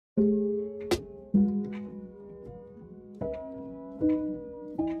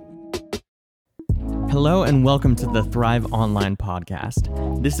Hello and welcome to the Thrive Online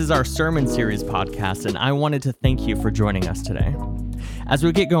podcast. This is our sermon series podcast, and I wanted to thank you for joining us today. As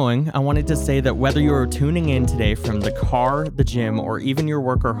we get going, I wanted to say that whether you are tuning in today from the car, the gym, or even your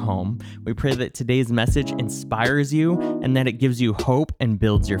work or home, we pray that today's message inspires you and that it gives you hope and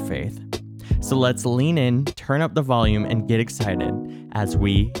builds your faith. So let's lean in, turn up the volume, and get excited as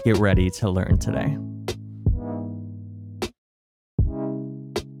we get ready to learn today.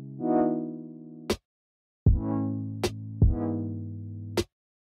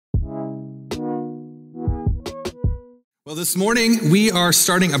 Well, this morning we are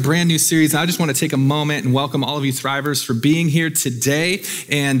starting a brand new series. I just want to take a moment and welcome all of you Thrivers for being here today.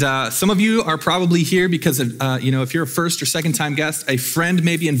 And some of you are probably here because of, if you're a first or second time guest, a friend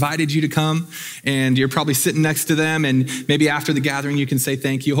maybe invited you to come and you're probably sitting next to them. And maybe after the gathering, you can say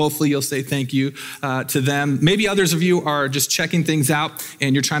thank you. Hopefully you'll say thank you to them. Maybe others of you are just checking things out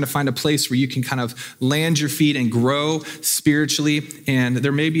and you're trying to find a place where you can kind of land your feet and grow spiritually. And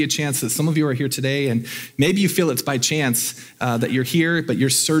there may be a chance that some of you are here today and maybe you feel it's by chance that you're here, but you're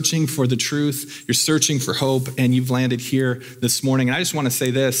searching for the truth, you're searching for hope, and you've landed here this morning. And I just want to say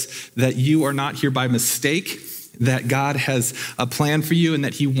this, that you are not here by mistake, that God has a plan for you and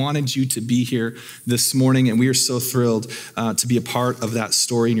that he wanted you to be here this morning. And we are so thrilled to be a part of that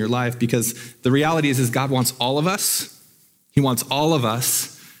story in your life, because the reality is God wants all of us. He wants all of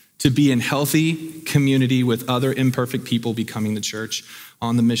us to be in healthy community with other imperfect people becoming the church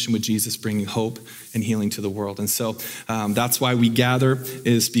on the mission with Jesus, bringing hope and healing to the world. And so that's why we gather,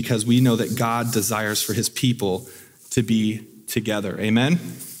 is because we know that God desires for his people to be together. Amen?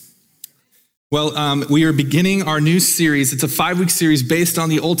 Well, we are beginning our new series. It's a 5-week series based on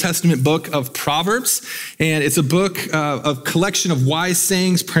the Old Testament book of Proverbs. And it's a book of collection of wise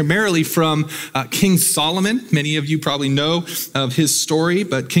sayings, primarily from King Solomon. Many of you probably know of his story,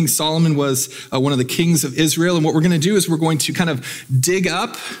 but King Solomon was one of the kings of Israel. And what we're going to do is we're going to kind of dig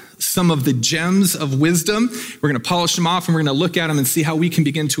up some of the gems of wisdom. We're going to polish them off and we're going to look at them and see how we can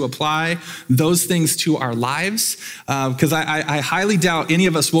begin to apply those things to our lives. Because I highly doubt any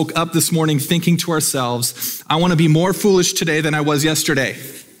of us woke up this morning thinking to ourselves, I want to be more foolish today than I was yesterday.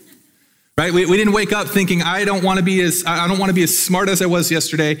 Right? We didn't wake up thinking, I don't want to be as smart as I was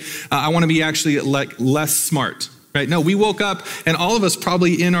yesterday. I want to be actually like less smart. Right? No, we woke up and all of us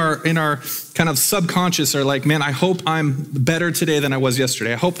probably in our kind of subconscious are like, man, I hope I'm better today than I was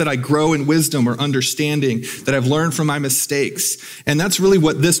yesterday. I hope that I grow in wisdom or understanding, that I've learned from my mistakes. And that's really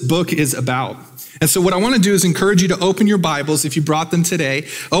what this book is about. And so what I want to do is encourage you to open your Bibles, if you brought them today,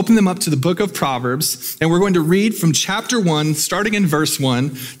 open them up to the book of Proverbs. And we're going to read from chapter 1, starting in verse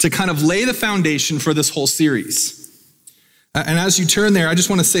 1, to kind of lay the foundation for this whole series. And as you turn there, I just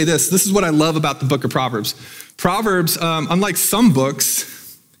want to say this. This is what I love about the book of Proverbs. Proverbs, unlike some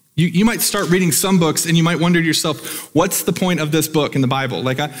books, you might start reading some books and you might wonder to yourself, what's the point of this book in the Bible?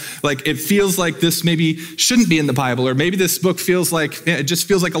 Like it feels like this maybe shouldn't be in the Bible, or maybe this book feels like, it just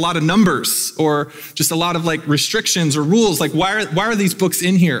feels like a lot of numbers or just a lot of like restrictions or rules. Like why are these books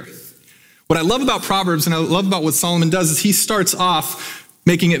in here? What I love about Proverbs and I love about what Solomon does is he starts off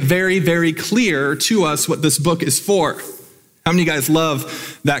making it very, very clear to us what this book is for. How many of you guys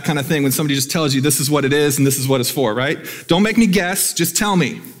love that kind of thing when somebody just tells you this is what it is and this is what it's for, right? Don't make me guess, just tell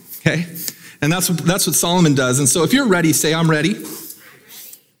me, okay? And that's what Solomon does. And so if you're ready, say, I'm ready.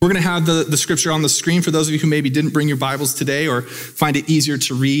 We're going to have the scripture on the screen for those of you who maybe didn't bring your Bibles today or find it easier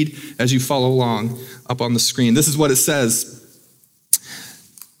to read as you follow along up on the screen. This is what it says.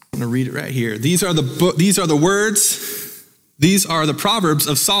 I'm going to read it right here. These are the Proverbs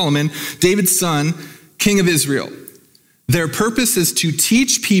of Solomon, David's son, king of Israel. Their purpose is to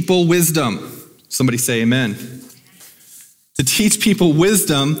teach people wisdom. Somebody say amen. To teach people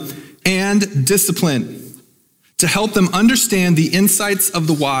wisdom and discipline, to help them understand the insights of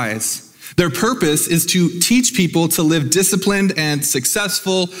the wise. Their purpose is to teach people to live disciplined and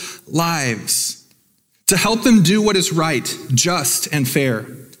successful lives, to help them do what is right, just, and fair.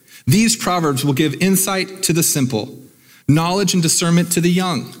 These proverbs will give insight to the simple, knowledge and discernment to the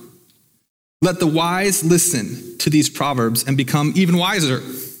young. Let the wise listen to these proverbs and become even wiser.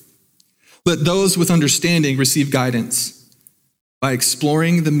 Let those with understanding receive guidance by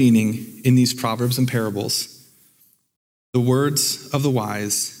exploring the meaning in these proverbs and parables, the words of the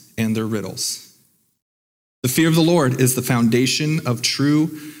wise and their riddles. The fear of the Lord is the foundation of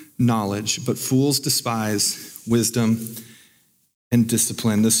true knowledge, but fools despise wisdom and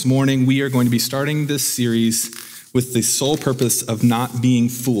discipline. This morning, we are going to be starting this series with the sole purpose of not being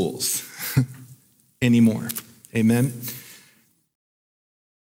fools anymore. Amen.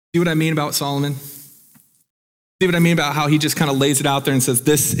 See what I mean about Solomon? See what I mean about how he just kind of lays it out there and says,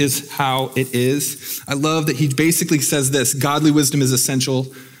 this is how it is? I love that he basically says this: godly wisdom is essential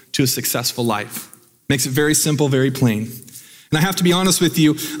to a successful life. Makes it very simple, very plain. And I have to be honest with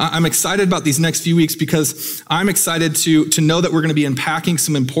you, I'm excited about these next few weeks because I'm excited to know that we're going to be unpacking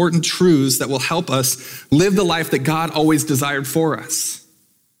some important truths that will help us live the life that God always desired for us.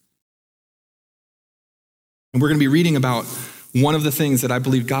 And we're going to be reading about one of the things that I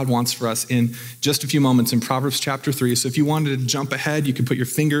believe God wants for us in just a few moments in Proverbs chapter 3. So if you wanted to jump ahead, you can put your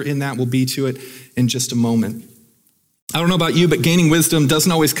finger in that. We'll be to it in just a moment. I don't know about you, but gaining wisdom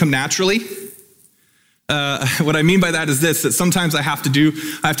doesn't always come naturally. What I mean by that is this: that sometimes I have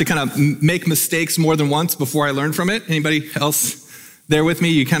to kind of make mistakes more than once before I learn from it. Anybody else there with me?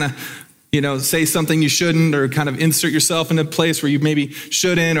 You kind of, say something you shouldn't, or kind of insert yourself in a place where you maybe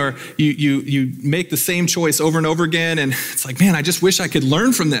shouldn't, or you make the same choice over and over again. And it's like, man, I just wish I could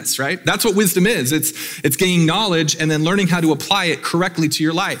learn from this, right? That's what wisdom is. It's gaining knowledge and then learning how to apply it correctly to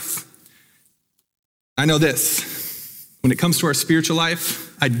your life. I know this: when it comes to our spiritual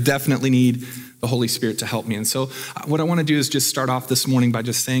life, I definitely need the Holy Spirit to help me. And so what I want to do is just start off this morning by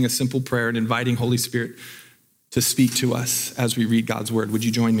just saying a simple prayer and inviting Holy Spirit to speak to us as we read God's word. Would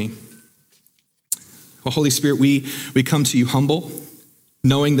you join me? Well, Holy Spirit, we come to you humble,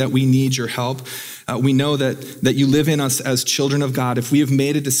 knowing that we need your help. We know that you live in us as children of God. If we have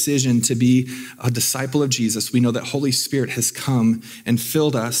made a decision to be a disciple of Jesus, we know that Holy Spirit has come and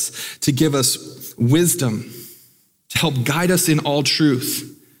filled us to give us wisdom, to help guide us in all truth.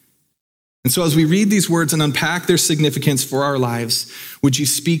 And so as we read these words and unpack their significance for our lives, would you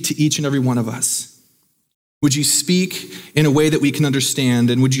speak to each and every one of us? Would you speak in a way that we can understand?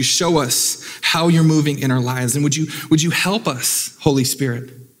 And would you show us how you're moving in our lives? And would you help us, Holy Spirit,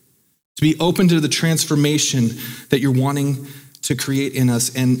 to be open to the transformation that you're wanting to create in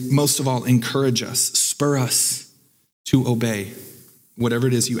us? And most of all, encourage us, spur us to obey whatever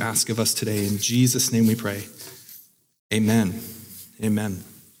it is you ask of us today. In Jesus' name we pray. Amen. Amen.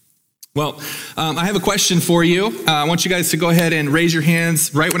 Well, I have a question for you. I want you guys to go ahead and raise your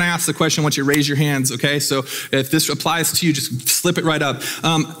hands. Right when I ask the question, I want you to raise your hands, okay? So if this applies to you, just slip it right up.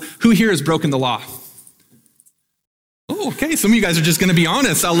 Who here has broken the law? Oh, okay. Some of you guys are just going to be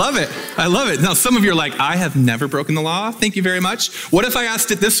honest. I love it. I love it. Now, some of you are like, I have never broken the law. Thank you very much. What if I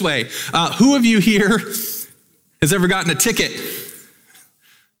asked it this way? Who of you here has ever gotten a ticket?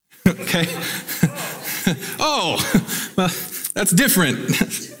 Okay. Oh, well, that's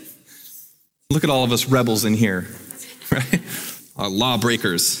different. Look at all of us rebels in here, right?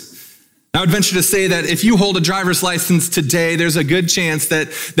 Lawbreakers. I would venture to say that if you hold a driver's license today, there's a good chance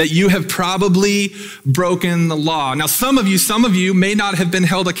that you have probably broken the law. Now, some of you may not have been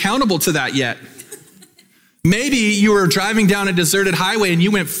held accountable to that yet. Maybe you were driving down a deserted highway and you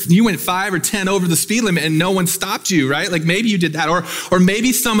went 5 or 10 over the speed limit and no one stopped you, right? Like maybe you did that. Or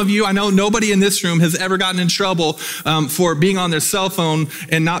maybe some of you, I know nobody in this room has ever gotten in trouble for being on their cell phone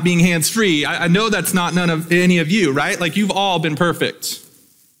and not being hands-free. I know that's not any of you, right? Like you've all been perfect.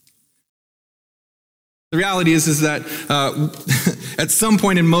 The reality is that at some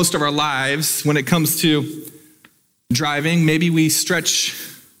point in most of our lives, when it comes to driving, maybe we stretch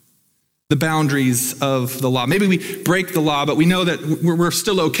the boundaries of the law. Maybe we break the law, but we know that we're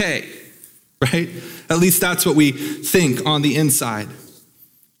still okay, right? At least that's what we think on the inside.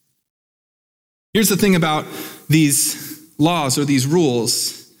 Here's the thing about these laws or these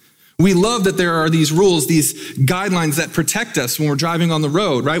rules. We love that there are these rules, these guidelines that protect us when we're driving on the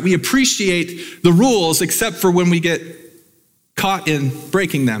road, right? We appreciate the rules except for when we get caught in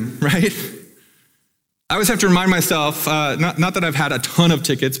breaking them, right? I always have to remind myself, not that I've had a ton of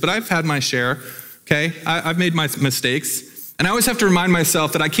tickets, but I've had my share, okay? I've made my mistakes. And I always have to remind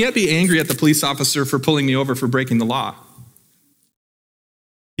myself that I can't be angry at the police officer for pulling me over for breaking the law.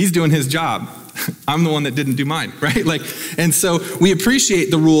 He's doing his job. I'm the one that didn't do mine, right? And so we appreciate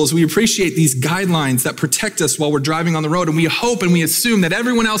the rules. We appreciate these guidelines that protect us while we're driving on the road. And we hope and we assume that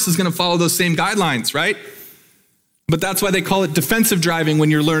everyone else is going to follow those same guidelines, right? But that's why they call it defensive driving when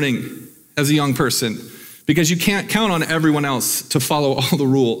you're learning as a young person. Because you can't count on everyone else to follow all the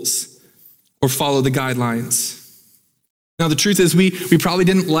rules or follow the guidelines. Now, the truth is we probably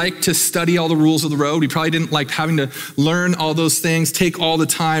didn't like to study all the rules of the road. We probably didn't like having to learn all those things, take all the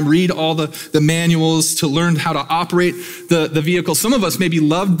time, read all the manuals to learn how to operate the vehicle. Some of us maybe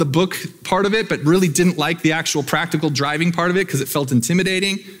loved the book part of it, but really didn't like the actual practical driving part of it because it felt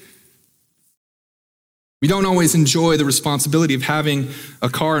intimidating. We don't always enjoy the responsibility of having a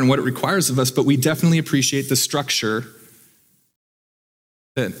car and what it requires of us, but we definitely appreciate the structure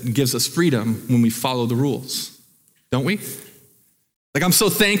that gives us freedom when we follow the rules, don't we? Like, I'm so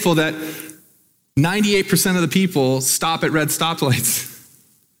thankful that 98% of the people stop at red stoplights.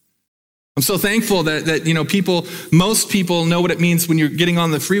 I'm so thankful that most people know what it means when you're getting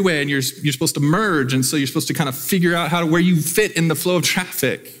on the freeway and you're supposed to merge, and so you're supposed to kind of figure out where you fit in the flow of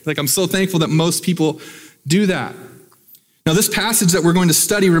traffic. Like, I'm so thankful that most people do that. Now, this passage that we're going to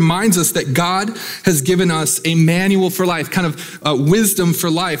study reminds us that God has given us a manual for life, kind of wisdom for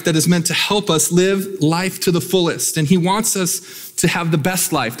life that is meant to help us live life to the fullest. And he wants us to have the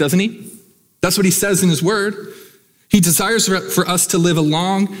best life, doesn't he? That's what he says in his word. He desires for us to live a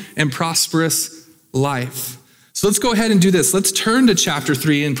long and prosperous life. So let's go ahead and do this. Let's turn to chapter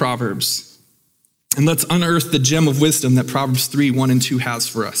 3 in Proverbs, and let's unearth the gem of wisdom that Proverbs 3, 1 and 2 has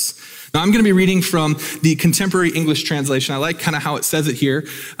for us. Now, I'm going to be reading from the Contemporary English Translation. I like kind of how it says it here.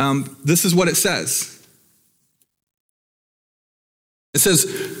 This is what it says. It says,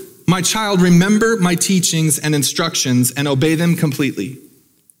 "My child, remember my teachings and instructions and obey them completely.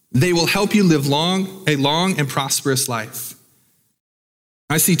 They will help you live a long and prosperous life."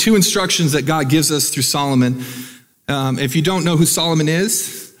 I see two instructions that God gives us through Solomon. If you don't know who Solomon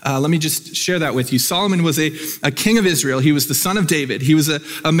is, let me just share that with you. Solomon was a king of Israel. He was the son of David. He was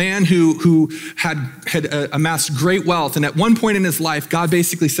a man who had amassed great wealth. And at one point in his life, God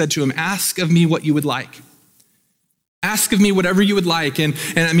basically said to him, "Ask of me what you would like. Ask of me whatever you would like." And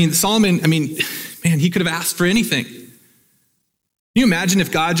I mean, Solomon, man, he could have asked for anything. Can you imagine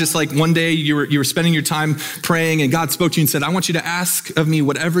if God just like one day you were spending your time praying and God spoke to you and said, "I want you to ask of me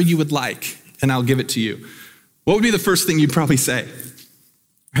whatever you would like and I'll give it to you"? What would be the first thing you'd probably say?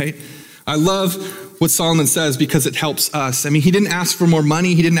 Right? I love what Solomon says because it helps us. He didn't ask for more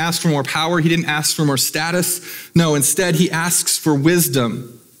money. He didn't ask for more power. He didn't ask for more status. No, instead he asks for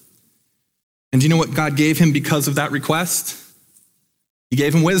wisdom. And do you know what God gave him because of that request? He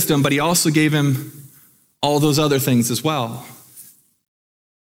gave him wisdom, but he also gave him all those other things as well.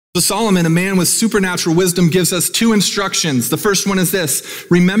 So Solomon, a man with supernatural wisdom, gives us two instructions. The first one is this: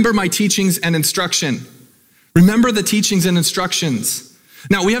 remember my teachings and instruction. Remember the teachings and instructions.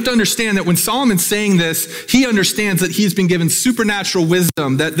 Now, we have to understand that when Solomon's saying this, he understands that he's been given supernatural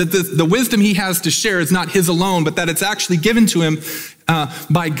wisdom, that the wisdom he has to share is not his alone, but that it's actually given to him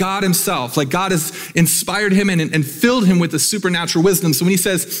by God himself. Like, God has inspired him and filled him with the supernatural wisdom. So when he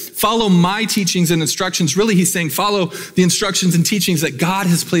says, follow my teachings and instructions, really he's saying, follow the instructions and teachings that God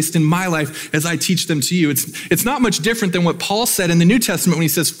has placed in my life as I teach them to you. It's not much different than what Paul said in the New Testament when he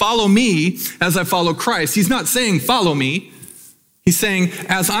says, follow me as I follow Christ. He's not saying, follow me. He's saying,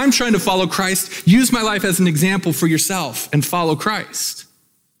 as I'm trying to follow Christ, use my life as an example for yourself and follow Christ.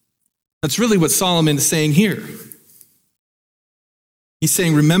 That's really what Solomon is saying here. He's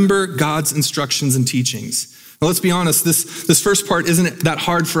saying, remember God's instructions and teachings. Now, let's be honest, this first part isn't that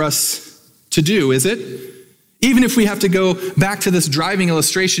hard for us to do, is it? Even if we have to go back to this driving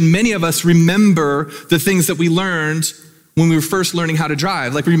illustration, many of us remember the things that we learned when we were first learning how to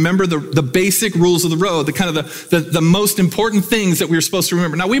drive. Like, remember the basic rules of the road, the kind of the most important things that we were supposed to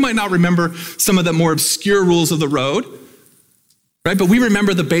remember. Now, we might not remember some of the more obscure rules of the road, right? But we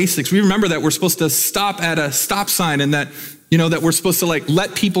remember the basics. We remember that we're supposed to stop at a stop sign, and that, that we're supposed to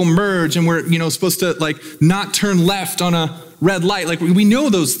let people merge, and we're, supposed to not turn left on a red light. Like, we know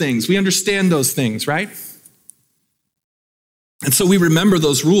those things. We understand those things, right? And so we remember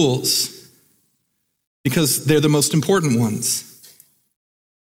those rules because they're the most important ones.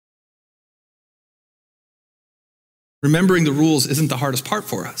 Remembering the rules isn't the hardest part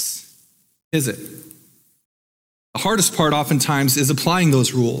for us, is it? The hardest part oftentimes is applying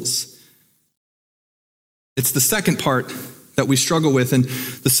those rules. It's the second part that we struggle with, and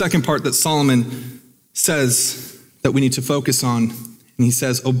the second part that Solomon says that we need to focus on. And he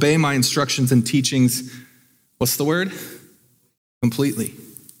says, obey my instructions and teachings. What's the word? Completely.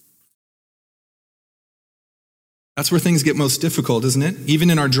 That's where things get most difficult, isn't it? Even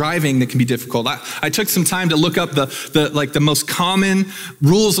in our driving, that can be difficult. I took some time to look up the most common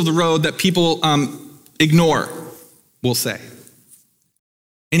rules of the road that people ignore, we'll say.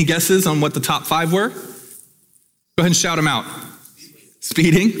 Any guesses on what the top 5 were? Go ahead and shout them out.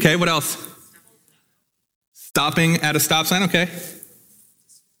 Speeding. Okay, what else? Stopping at a stop sign. Okay.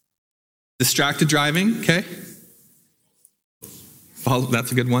 Distracted driving. Okay.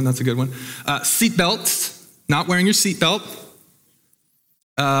 That's a good one. Seat belts. Not wearing your seatbelt.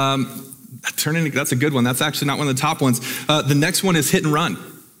 That's a good one. That's actually not one of the top ones. The next one is hit and run.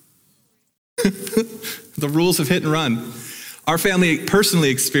 The rules of hit and run. Our family personally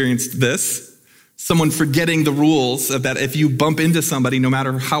experienced this. Someone forgetting the rules of that if you bump into somebody, no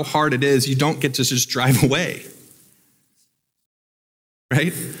matter how hard it is, you don't get to just drive away.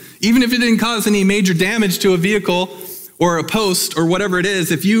 Right? Even if it didn't cause any major damage to a vehicle or a post or whatever it is,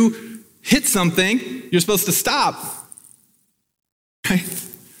 if you hit something, you're supposed to stop. Right?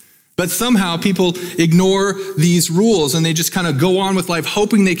 But somehow people ignore these rules and they just kind of go on with life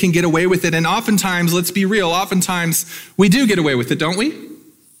hoping they can get away with it. And oftentimes, let's be real, oftentimes we do get away with it, don't we?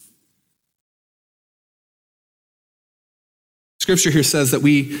 Scripture here says that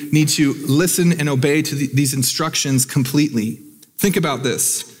we need to listen and obey to these instructions completely. Think about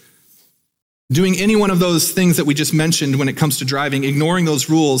this. Doing any one of those things that we just mentioned when it comes to driving, ignoring those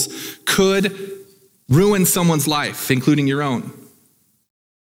rules, could ruin someone's life, including your own.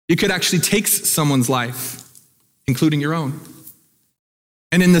 It could actually take someone's life, including your own.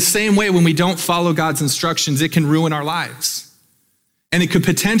 And in the same way, when we don't follow God's instructions, it can ruin our lives. And it could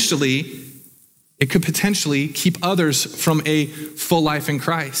potentially keep others from a full life in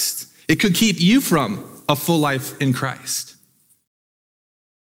Christ. It could keep you from a full life in Christ.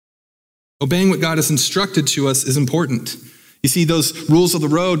 Obeying what God has instructed to us is important. You see, those rules of the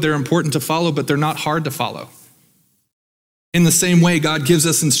road, they're important to follow, but they're not hard to follow. In the same way, God gives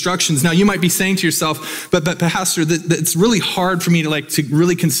us instructions. Now, you might be saying to yourself, but Pastor, that it's really hard for me to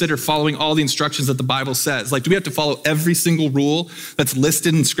really consider following all the instructions that the Bible says. Like, do we have to follow every single rule that's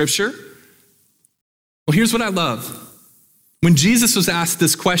listed in Scripture? Well, here's what I love. When Jesus was asked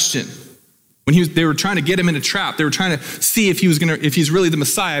this question, they were trying to get him in a trap. They were trying to see if he's really the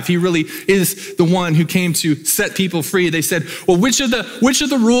Messiah, if he really is the one who came to set people free. They said, well, which of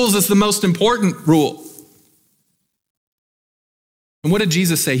the rules is the most important rule? And what did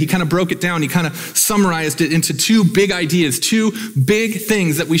Jesus say? He kind of broke it down. He kind of summarized it into two big ideas, two big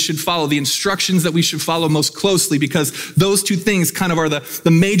things that we should follow, the instructions that we should follow most closely, because those two things kind of are the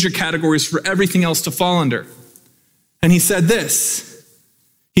major categories for everything else to fall under. And he said this.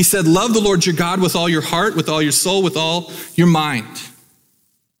 He said, love the Lord your God with all your heart, with all your soul, with all your mind.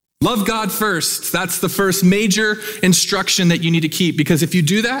 Love God first. That's the first major instruction that you need to keep, because if you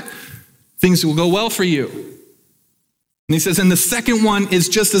do that, things will go well for you. And he says, and the second one is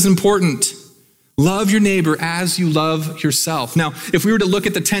just as important. Love your neighbor as you love yourself. Now, if we were to look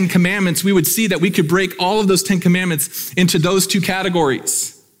at the 10 commandments, we would see that we could break all of those 10 commandments into those two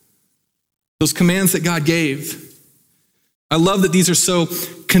categories. Those commands that God gave. I love that these are so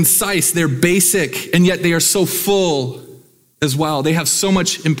concise, they're basic, and yet they are so full as well. They have so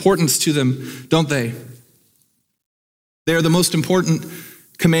much importance to them, don't they? They are the most important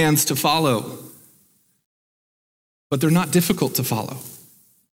commands to follow. But they're not difficult to follow.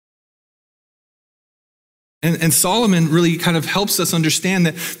 And Solomon really kind of helps us understand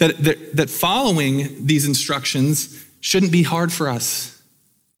that following these instructions shouldn't be hard for us.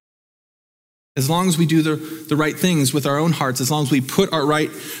 As long as we do the right things with our own hearts, as long as we put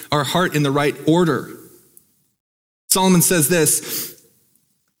our heart in the right order. Solomon says this.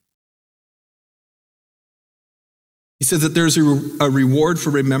 He says that there's a reward for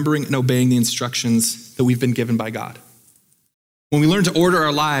remembering and obeying the instructions that we've been given by God. When we learn to order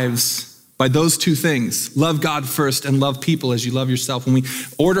our lives by those two things, love God first and love people as you love yourself, when we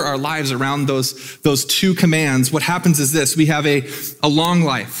order our lives around those two commands, what happens is this: we have a long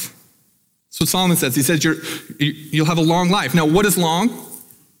life. That's what Solomon says. He says you'll have a long life. Now, what is long?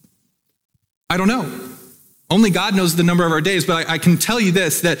 I don't know. Only God knows the number of our days, but I can tell you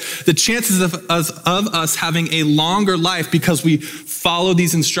this, that the chances of us having a longer life because we follow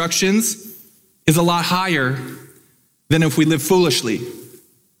these instructions is a lot higher than if we live foolishly.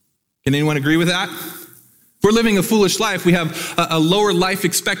 Can anyone agree with that? If we're living a foolish life, we have a lower life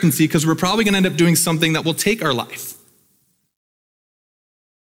expectancy because we're probably going to end up doing something that will take our life.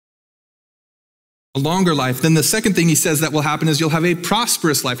 A longer life. Then the second thing he says that will happen is you'll have a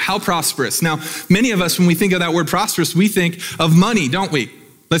prosperous life. How prosperous? Now, many of us, when we think of that word prosperous, we think of money, don't we?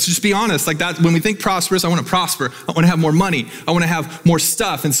 Let's just be honest. Like that, when we think prosperous, I want to prosper. I want to have more money. I want to have more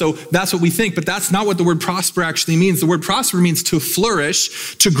stuff. And so that's what we think, but that's not what the word prosper actually means. The word prosper means to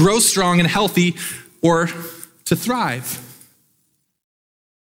flourish, to grow strong and healthy, or to thrive.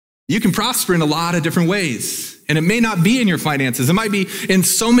 You can prosper in a lot of different ways, and it may not be in your finances. It might be in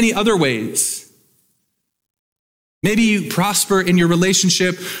so many other ways. Maybe you prosper in your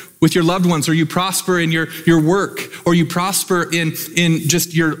relationship with your loved ones, or you prosper in your work, or you prosper in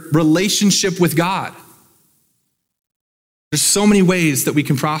just your relationship with God. There's so many ways that we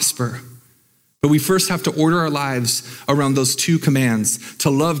can prosper, but we first have to order our lives around those two commands, to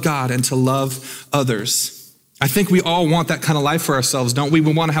love God and to love others. I think we all want that kind of life for ourselves, don't we?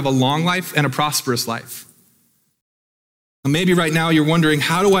 We want to have a long life and a prosperous life. Maybe right now you're wondering,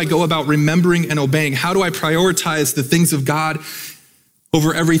 how do I go about remembering and obeying? How do I prioritize the things of God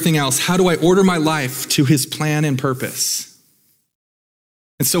over everything else? How do I order my life to his plan and purpose?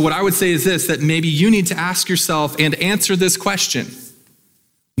 And so what I would say is this, that maybe you need to ask yourself and answer this question.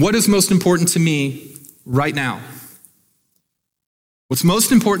 What is most important to me right now? What's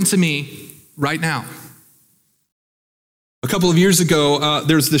most important to me right now? A couple of years ago,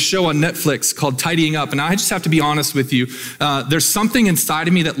 there's this show on Netflix called Tidying Up, and I just have to be honest with you. There's something inside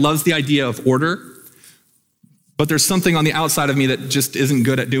of me that loves the idea of order, but there's something on the outside of me that just isn't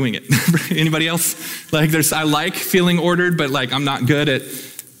good at doing it. Anybody else? I like feeling ordered, but I'm not good at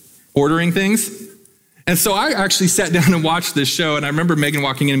ordering things. And so I actually sat down and watched this show, and I remember Megan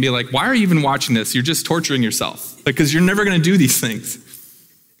walking in and being like, why are you even watching this? You're just torturing yourself, because you're never going to do these things.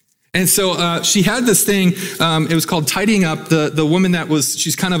 And so she had this thing, it was called Tidying Up. The woman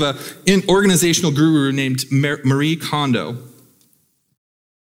she's kind of an organizational guru named Marie Kondo.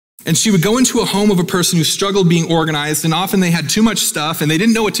 And she would go into a home of a person who struggled being organized, and often they had too much stuff and they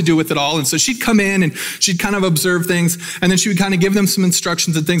didn't know what to do with it all. And so she'd come in and she'd kind of observe things, and then she would kind of give them some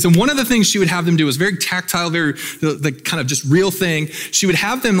instructions and things. And one of the things she would have them do was very tactile, very the kind of just real thing. She would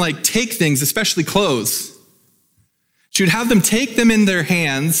have them take things, especially clothes. She would have them take them in their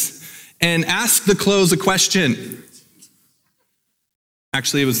hands and ask the clothes a question.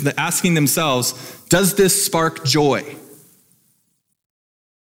 Actually, it was asking themselves, does this spark joy?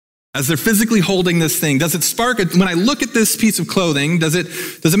 As they're physically holding this thing, does it spark it? When I look at this piece of clothing, does it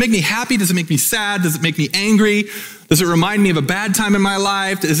make me happy? Does it make me sad? Does it make me angry? Does it remind me of a bad time in my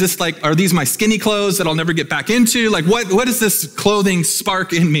life? Is this are these my skinny clothes that I'll never get back into? What does this clothing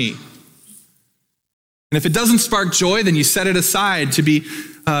spark in me? And if it doesn't spark joy, then you set it aside to be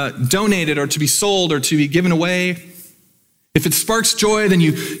donated or to be sold or to be given away. If it sparks joy, then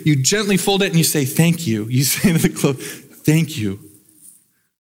you gently fold it and you say, thank you. You say to the clothes, thank you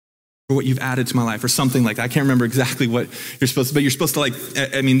for what you've added to my life, or something like that. I can't remember exactly what you're supposed to, but you're supposed to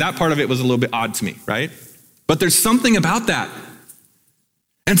that part of it was a little bit odd to me, right? But there's something about that.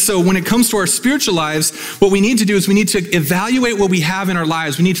 And so when it comes to our spiritual lives, what we need to do is we need to evaluate what we have in our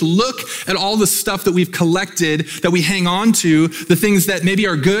lives. We need to look at all the stuff that we've collected, that we hang on to, the things that maybe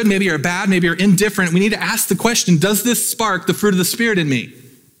are good, maybe are bad, maybe are indifferent. We need to ask the question, does this spark the fruit of the Spirit in me?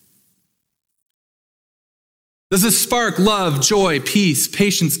 Does this spark love, joy, peace,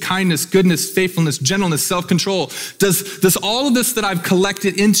 patience, kindness, goodness, faithfulness, gentleness, self-control? Does all of this that I've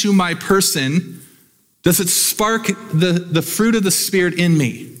collected into my person, does it spark the fruit of the Spirit in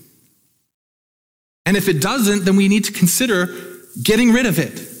me? And if it doesn't, then we need to consider getting rid of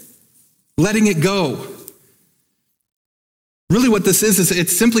it, letting it go. Really what this is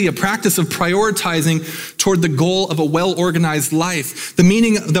it's simply a practice of prioritizing toward the goal of a well-organized life, the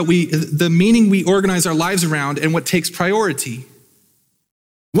meaning we organize our lives around, and what takes priority.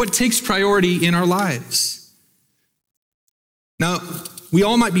 What takes priority in our lives? Now, we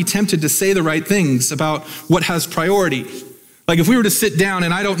all might be tempted to say the right things about what has priority. If we were to sit down,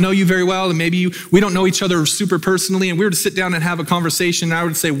 and I don't know you very well, and maybe we don't know each other super personally, and we were to sit down and have a conversation, and I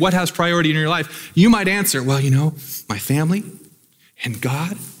would say, what has priority in your life? You might answer, well, my family and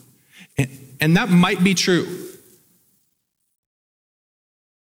God. And that might be true.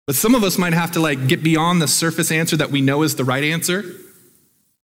 But some of us might have to get beyond the surface answer that we know is the right answer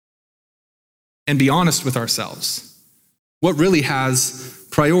and be honest with ourselves. What really has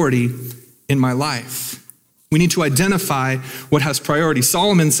priority in my life? We need to identify what has priority.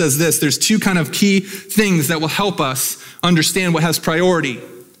 Solomon says this, there's two kind of key things that will help us understand what has priority.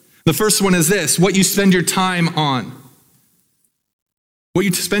 The first one is this, what you spend your time on. What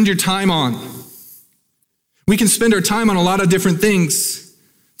you spend your time on. We can spend our time on a lot of different things.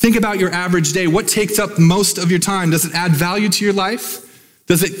 Think about your average day. What takes up most of your time? Does it add value to your life?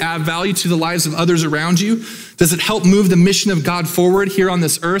 Does it add value to the lives of others around you? Does it help move the mission of God forward here on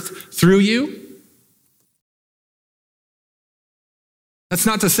this earth through you? That's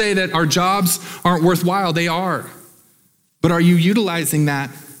not to say that our jobs aren't worthwhile. They are. But are you utilizing that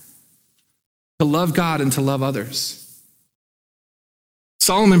to love God and to love others?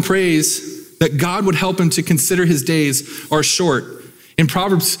 Solomon prays that God would help him to consider his days are short. In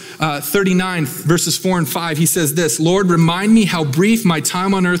Proverbs 39, verses 4 and 5, he says this, Lord, remind me how brief my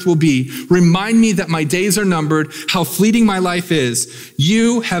time on earth will be. Remind me that my days are numbered, how fleeting my life is.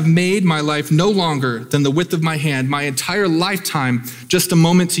 You have made my life no longer than the width of my hand, my entire lifetime, just a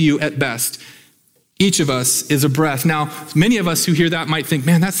moment to you at best. Each of us is a breath. Now, many of us who hear that might think,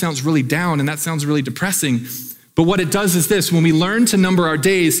 man, that sounds really down and that sounds really depressing. But what it does is this, when we learn to number our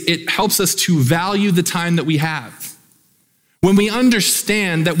days, it helps us to value the time that we have. When we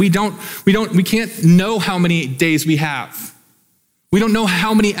understand that we can't know how many days we have. We don't know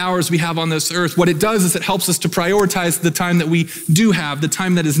how many hours we have on this earth. What it does is it helps us to prioritize the time that we do have, the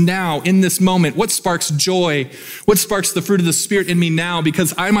time that is now, in this moment. What sparks joy? What sparks the fruit of the Spirit in me now?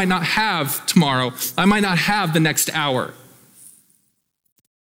 Because I might not have tomorrow. I might not have the next hour.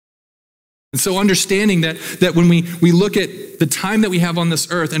 And so understanding that when we look at the time that we have on this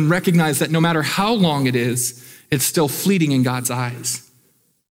earth and recognize that no matter how long it is, it's still fleeting in God's eyes.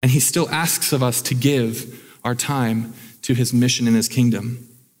 And he still asks of us to give our time to his mission in his kingdom.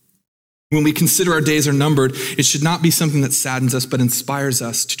 When we consider our days are numbered, it should not be something that saddens us, but inspires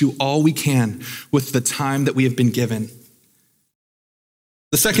us to do all we can with the time that we have been given.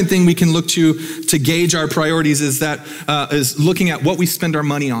 The second thing we can look to gauge our priorities is looking at what we spend our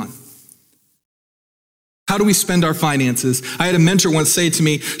money on. How do we spend our finances? I had a mentor once say to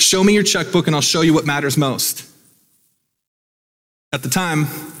me, show me your checkbook and I'll show you what matters most. At the time,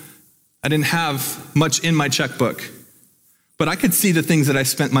 I didn't have much in my checkbook, but I could see the things that I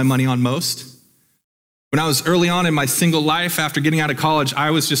spent my money on most. When I was early on in my single life, after getting out of college,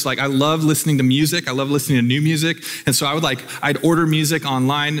 I was just like, I love listening to music. I love listening to new music. And so I'd order music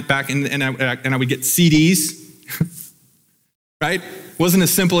online and I would get CDs, right? Wasn't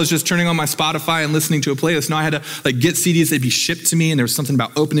as simple as just turning on my Spotify and listening to a playlist. No, I had to get CDs, they'd be shipped to me, and there was something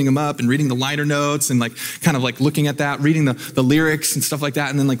about opening them up and reading the liner notes and looking at that, reading the lyrics and stuff like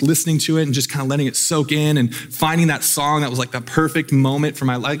that, and then listening to it and just kind of letting it soak in and finding that song that was the perfect moment for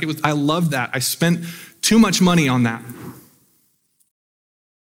my life. I loved that. I spent too much money on that.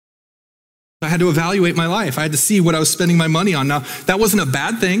 I had to evaluate my life. I had to see what I was spending my money on. Now, that wasn't a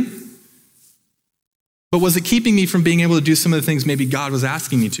bad thing. But was it keeping me from being able to do some of the things maybe God was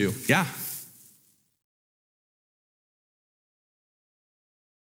asking me to? Yeah.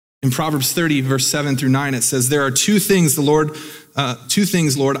 In Proverbs 30, verse 7 through 9, it says, there are two things, Lord,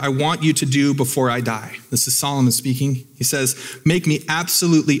 I want you to do before I die. This is Solomon speaking. He says, make me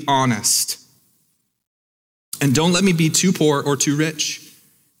absolutely honest. And don't let me be too poor or too rich.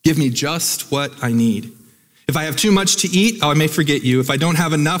 Give me just what I need. If I have too much to eat, I may forget you. If I don't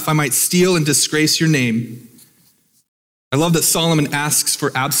have enough, I might steal and disgrace your name. I love that Solomon asks for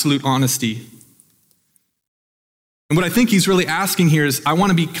absolute honesty. And what I think he's really asking here is, I want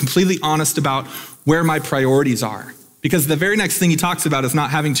to be completely honest about where my priorities are. Because the very next thing he talks about is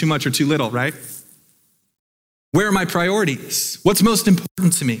not having too much or too little, right? Where are my priorities? What's most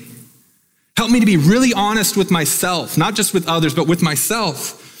important to me? Help me to be really honest with myself, not just with others, but with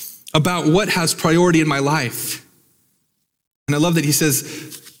myself, about what has priority in my life. And I love that he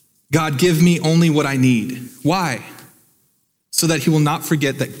says, God, give me only what I need. Why? So that he will not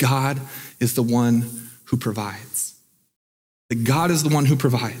forget that God is the one who provides. That God is the one who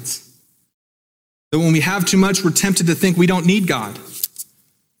provides. That when we have too much, we're tempted to think we don't need God.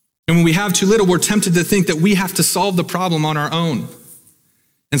 And when we have too little, we're tempted to think that we have to solve the problem on our own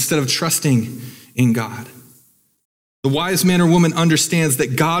instead of trusting in God. The wise man or woman understands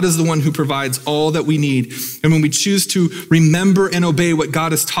that God is the one who provides all that we need. And when we choose to remember and obey what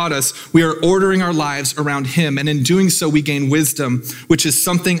God has taught us, we are ordering our lives around him. And in doing so, we gain wisdom, which is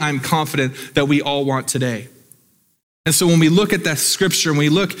something I'm confident that we all want today. And so when we look at that scripture, and we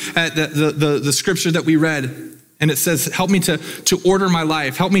look at the scripture that we read, and it says, help me to order my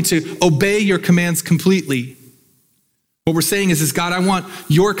life, help me to obey your commands completely. What we're saying is God, I want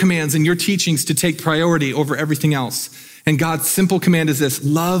your commands and your teachings to take priority over everything else. And God's simple command is this: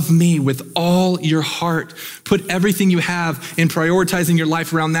 love me with all your heart. Put everything you have in prioritizing your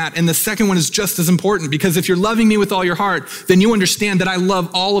life around that. And the second one is just as important, because if you're loving me with all your heart, then you understand that I love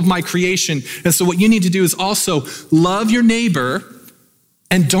all of my creation. And so what you need to do is also love your neighbor.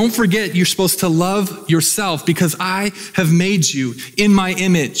 And don't forget, you're supposed to love yourself, because I have made you in my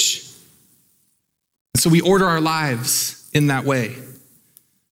image. So we order our lives in that way.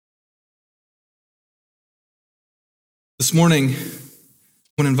 This morning,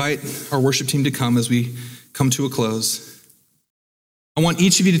 I want to invite our worship team to come as we come to a close. I want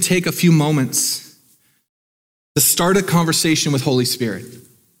each of you to take a few moments to start a conversation with Holy Spirit.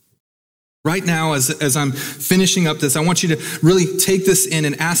 Right now, as I'm finishing up this, I want you to really take this in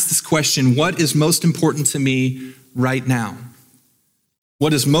and ask this question: what is most important to me right now?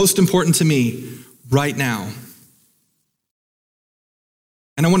 What is most important to me right now?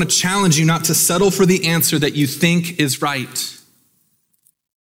 And I want to challenge you not to settle for the answer that you think is right.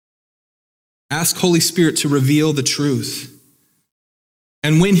 Ask Holy Spirit to reveal the truth.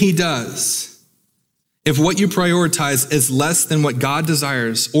 And when he does, if what you prioritize is less than what God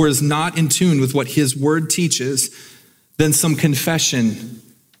desires or is not in tune with what his word teaches, then some confession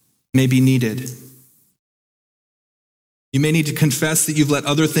may be needed. You may need to confess that you've let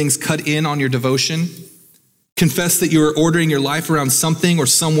other things cut in on your devotion. Confess that you are ordering your life around something or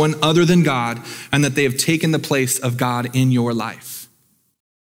someone other than God, and that they have taken the place of God in your life.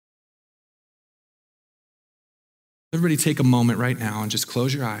 Everybody take a moment right now and just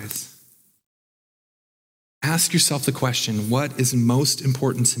close your eyes. Ask yourself the question: what is most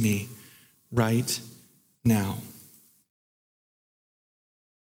important to me right now.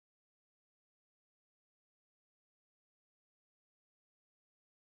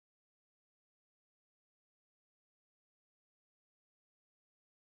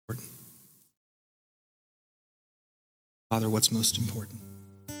 Father, what's most important?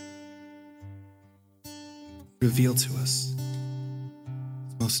 Reveal to us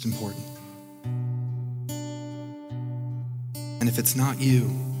what's most important. And if it's not you,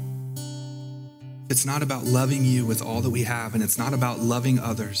 if it's not about loving you with all that we have, and it's not about loving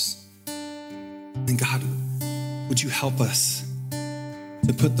others, then God, would you help us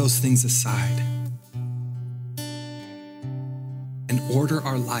to put those things aside and order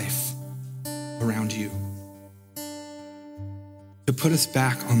our life around you, to put us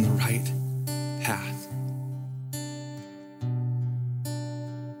back on the right path.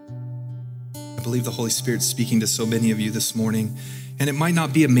 I believe the Holy Spirit's speaking to so many of you this morning, and it might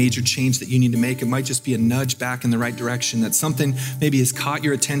not be a major change that you need to make. It might just be a nudge back in the right direction, that something maybe has caught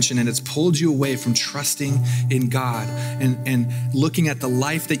your attention and it's pulled you away from trusting in God and looking at the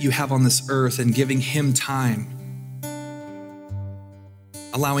life that you have on this earth and giving Him time.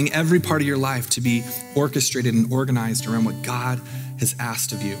 Allowing every part of your life to be orchestrated and organized around what God has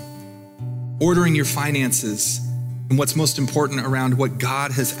asked of you. Ordering your finances and what's most important around what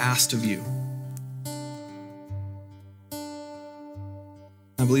God has asked of you.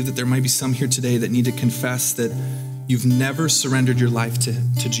 I believe that there might be some here today that need to confess that you've never surrendered your life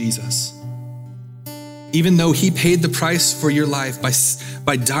to Jesus. Even though He paid the price for your life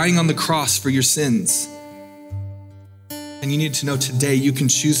by dying on the cross for your sins. And you need to know today you can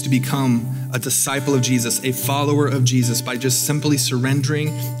choose to become a disciple of Jesus, a follower of Jesus, by just simply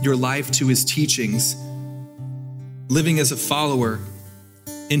surrendering your life to His teachings, living as a follower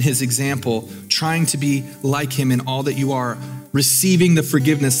in His example, trying to be like Him in all that you are, receiving the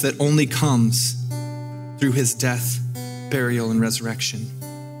forgiveness that only comes through His death, burial, and resurrection.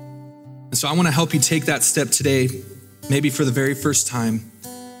 And so I want to help you take that step today, maybe for the very first time,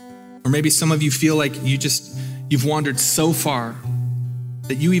 or maybe some of you feel like you've wandered so far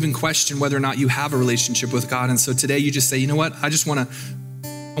that you even question whether or not you have a relationship with God. And so today you just say, you know what? I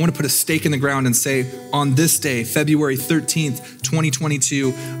want to put a stake in the ground and say, on this day, February 13th,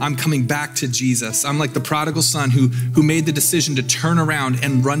 2022, I'm coming back to Jesus. I'm like the prodigal son who made the decision to turn around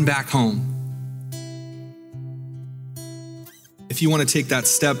and run back home. If you want to take that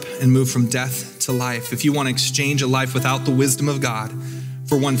step and move from death to life, if you want to exchange a life without the wisdom of God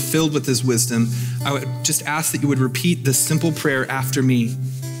for one filled with His wisdom, I would just ask that you would repeat this simple prayer after me.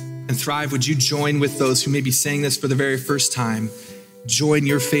 And Thrive, would you join with those who may be saying this for the very first time? Join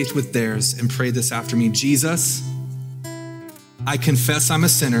your faith with theirs and pray this after me. Jesus, I confess I'm a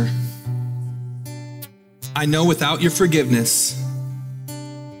sinner. I know without your forgiveness,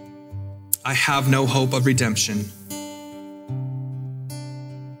 I have no hope of redemption.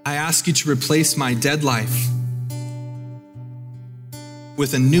 I ask you to replace my dead life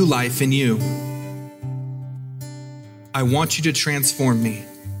with a new life in you. I want you to transform me.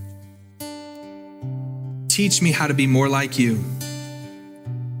 Teach me how to be more like you.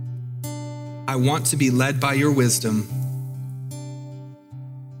 I want to be led by your wisdom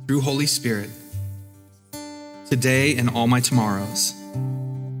through Holy Spirit today and all my tomorrows.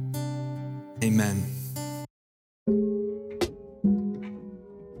 Amen.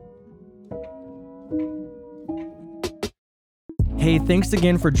 Hey, thanks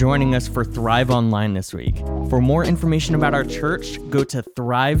again for joining us for Thrive Online this week. For more information about our church, go to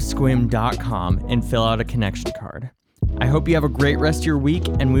thrivesquim.com and fill out a connection card. I hope you have a great rest of your week,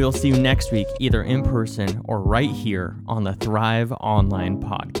 and we will see you next week, either in person or right here on the Thrive Online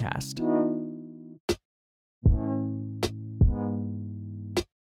podcast.